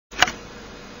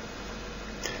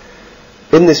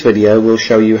In this video we'll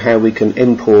show you how we can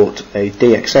import a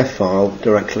DXF file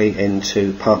directly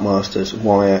into Partmaster's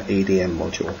Wire EDM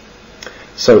module.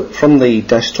 So from the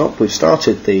desktop we've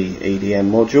started the EDM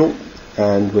module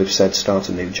and we've said start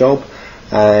a new job,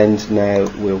 and now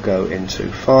we'll go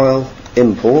into File,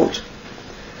 Import,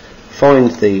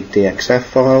 find the DXF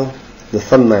file. The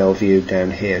thumbnail view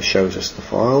down here shows us the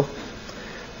file,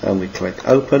 and we click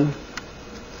Open,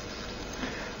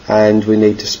 and we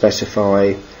need to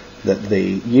specify that the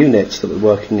units that we're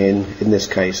working in this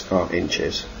case, are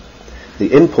inches.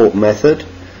 The import method,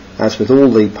 as with all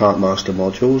the Partmaster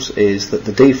modules, is that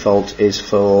the default is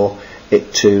for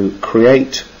it to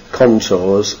create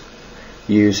contours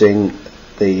using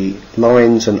the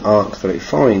lines and arc that it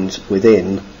finds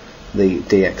within the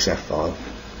DXF file.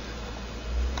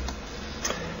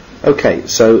 Okay,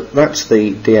 so that's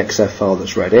the DXF file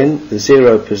that's read in. The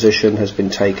 0 position has been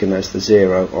taken as the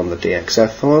 0 on the DXF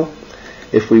file.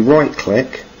 If we right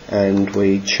click and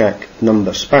we check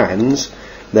number spans,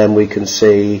 then we can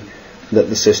see that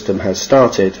the system has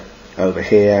started over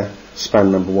here.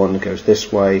 Span number 1 goes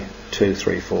this way, 2,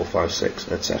 3, 4, 5,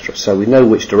 6, etc. So we know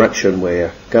which direction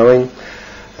we're going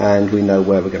and we know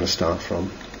where we're going to start from.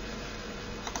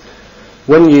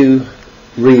 When you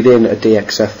read in a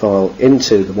DXF file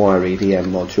into the Wire EDM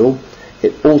module,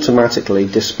 it automatically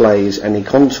displays any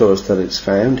contours that it's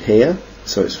found here.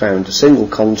 So it's found a single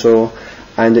contour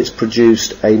and it's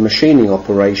produced a machining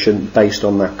operation based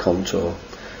on that contour.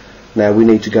 Now we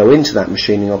need to go into that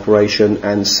machining operation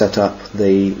and set up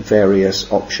the various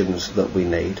options that we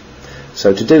need.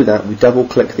 So to do that, we double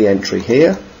click the entry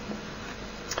here.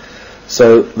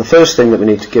 So the first thing that we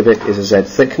need to give it is a Z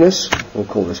thickness. We'll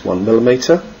call this 1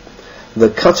 millimeter. The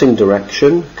cutting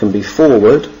direction can be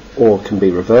forward or can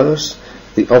be reverse.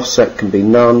 The offset can be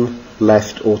none,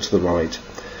 left or to the right.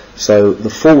 So the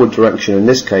forward direction in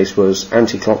this case was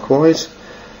anti-clockwise,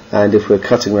 and if we're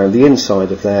cutting around the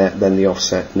inside of there, then the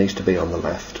offset needs to be on the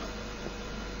left.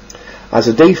 As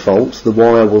a default, the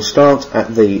wire will start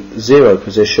at the 0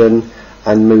 position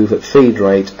and move at feed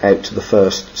rate out to the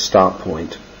first start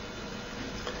point.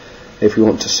 If we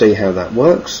want to see how that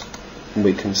works,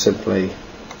 we can simply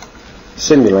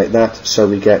simulate that, so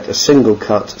we get a single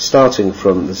cut starting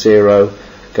from the 0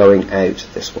 going out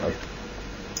this way.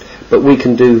 But we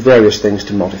can do various things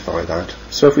to modify that.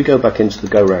 So if we go back into the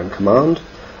go round command,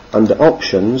 under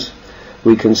options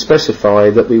we can specify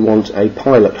that we want a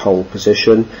pilot hole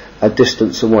position a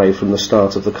distance away from the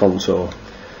start of the contour.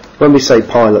 When we say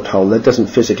pilot hole, there doesn't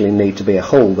physically need to be a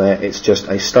hole there, it's just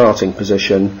a starting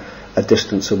position a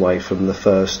distance away from the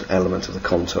first element of the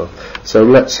contour. So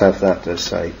let's have that as,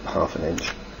 say, 1/2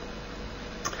 inch.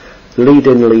 Lead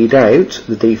in, lead out,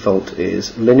 the default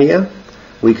is linear.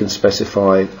 We can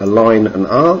specify a line and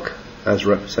arc as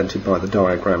represented by the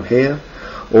diagram here,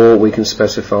 or we can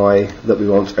specify that we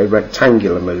want a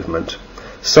rectangular movement.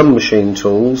 Some machine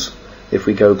tools, if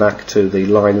we go back to the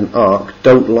line and arc,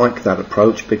 don't like that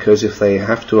approach, because if they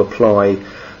have to apply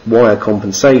wire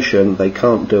compensation, they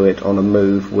can't do it on a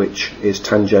move which is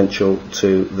tangential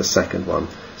to the second one.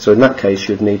 So in that case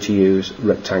you'd need to use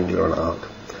rectangular and arc.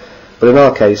 But in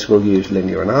our case we'll use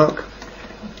linear and arc.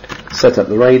 Set up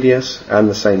the radius, and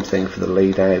the same thing for the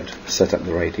lead out, set up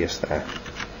the radius there.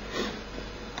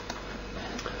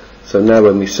 So now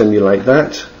when we simulate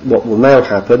that, what will now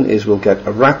happen is we'll get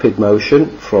a rapid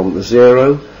motion from the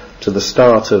 0 to the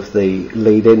start of the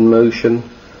lead in motion,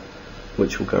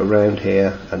 which will go around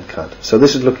here and cut. So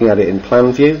this is looking at it in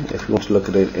plan view. If we want to look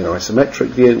at it in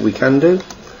isometric view, we can do.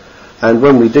 And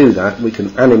when we do that, we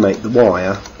can animate the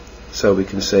wire so we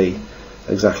can see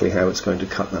exactly how it's going to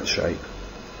cut that shape.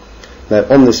 Now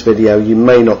on this video you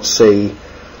may not see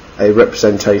a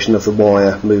representation of the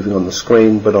wire moving on the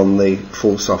screen, but on the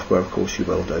full software of course you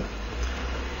will do.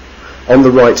 On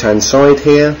the right hand side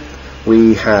here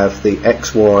we have the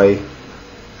X, Y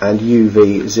and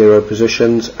UV 0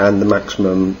 positions and the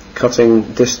maximum cutting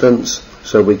distance,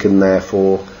 so we can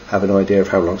therefore have an idea of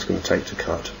how long it's going to take to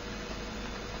cut.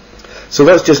 So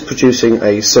that's just producing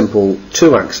a simple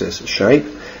 2-axis shape.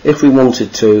 If we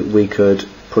wanted to, we could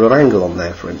put an angle on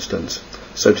there, for instance.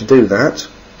 So to do that,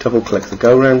 double click the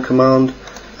go round command,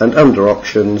 and under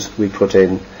options we put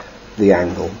in the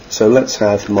angle. So let's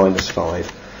have -5.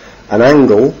 An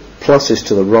angle, plus is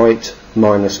to the right,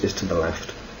 minus is to the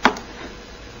left.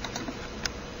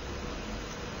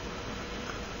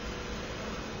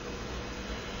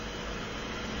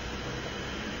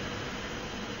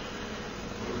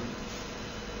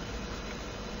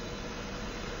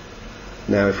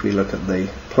 Now if we look at the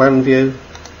plan view,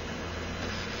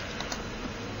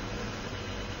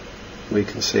 we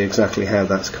can see exactly how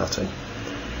that's cutting.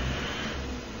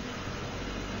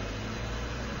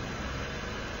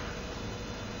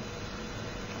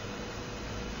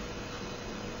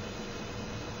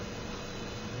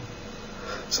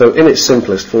 So in its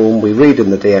simplest form, we read in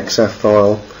the DXF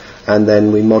file and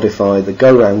then we modify the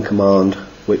go round command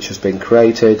which has been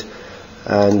created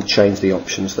and change the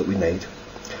options that we need.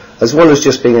 As well as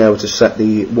just being able to set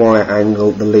the wire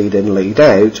angle, the lead in, lead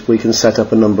out, we can set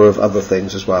up a number of other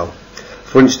things as well.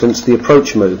 For instance, the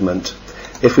approach movement.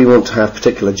 If we want to have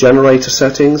particular generator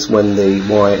settings when the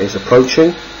wire is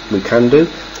approaching, we can do.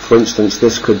 For instance,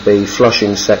 this could be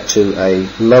flushing set to a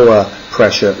lower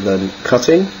pressure than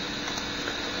cutting.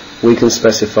 We can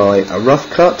specify a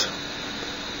rough cut,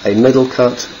 a middle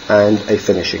cut and a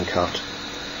finishing cut.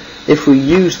 If we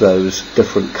use those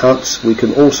different cuts, we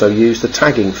can also use the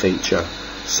tagging feature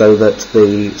so that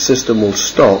the system will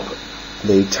stop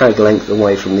the tag length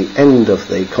away from the end of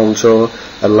the contour,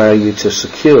 allow you to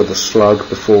secure the slug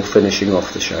before finishing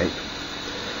off the shape.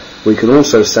 We can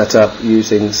also set up,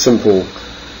 using simple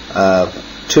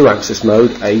 2-axis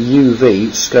mode, a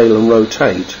UV scale and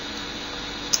rotate.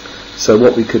 So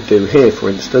what we could do here, for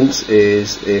instance,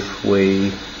 is if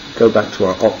we go back to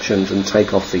our options and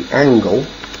take off the angle,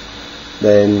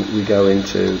 then we go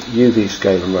into UV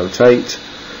scale and rotate.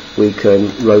 We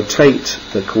can rotate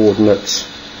the coordinates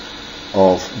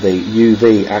of the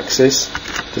UV axis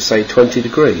to say 20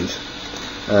 degrees,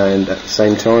 and at the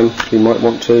same time we might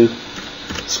want to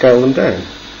scale them down.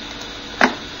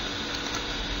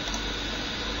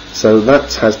 So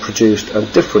that has produced a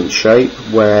different shape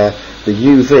where the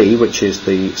UV, which is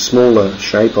the smaller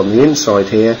shape on the inside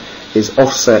here, is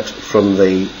offset from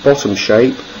the bottom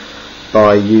shape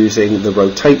by using the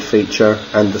rotate feature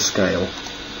and the scale.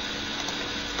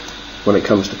 When it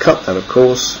comes to cut then, of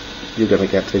course, you're going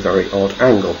to get a very odd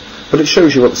angle, but it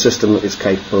shows you what the system is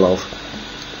capable of.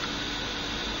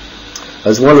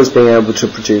 As well as being able to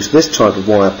produce this type of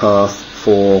wire path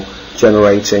for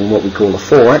generating what we call a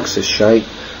 4-axis shape,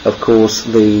 of course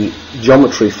the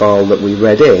geometry file that we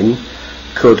read in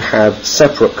could have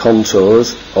separate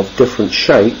contours of different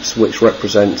shapes which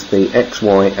represent the X,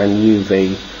 Y and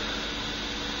UV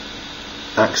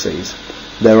axes.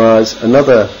 There is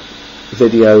another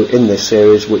video in this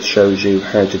series which shows you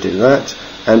how to do that,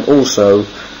 and also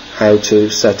how to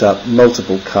set up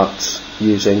multiple cuts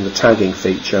using the tagging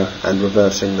feature and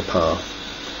reversing the path.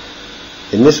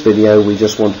 In this video we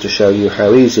just wanted to show you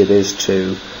how easy it is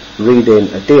to read in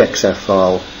a DXF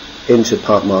file into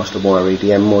Partmaster Wire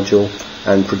EDM module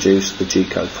and produce the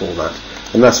G-code for that.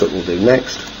 And that's what we'll do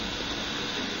next.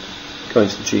 Go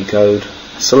into the G-code,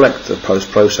 select the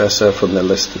post-processor from the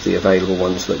list of the available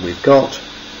ones that we've got,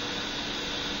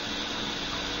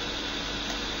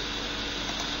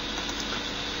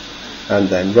 and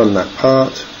then run that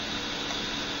part.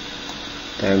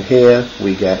 Down here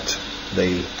we get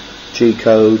the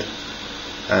G-code,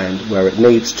 and where it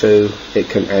needs to, it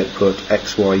can output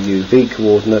X, Y, U, V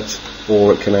coordinates,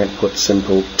 or it can output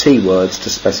simple T words to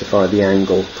specify the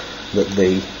angle that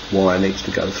the wire needs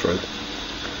to go through.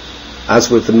 As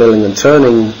with the milling and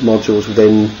turning modules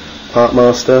within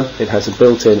Partmaster, it has a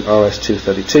built-in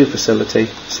RS-232 facility,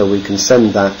 so we can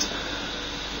send that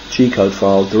G-code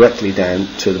file directly down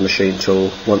to the machine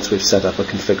tool once we've set up a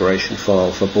configuration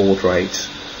file for baud rate,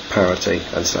 parity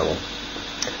and so on.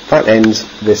 That ends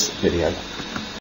this video.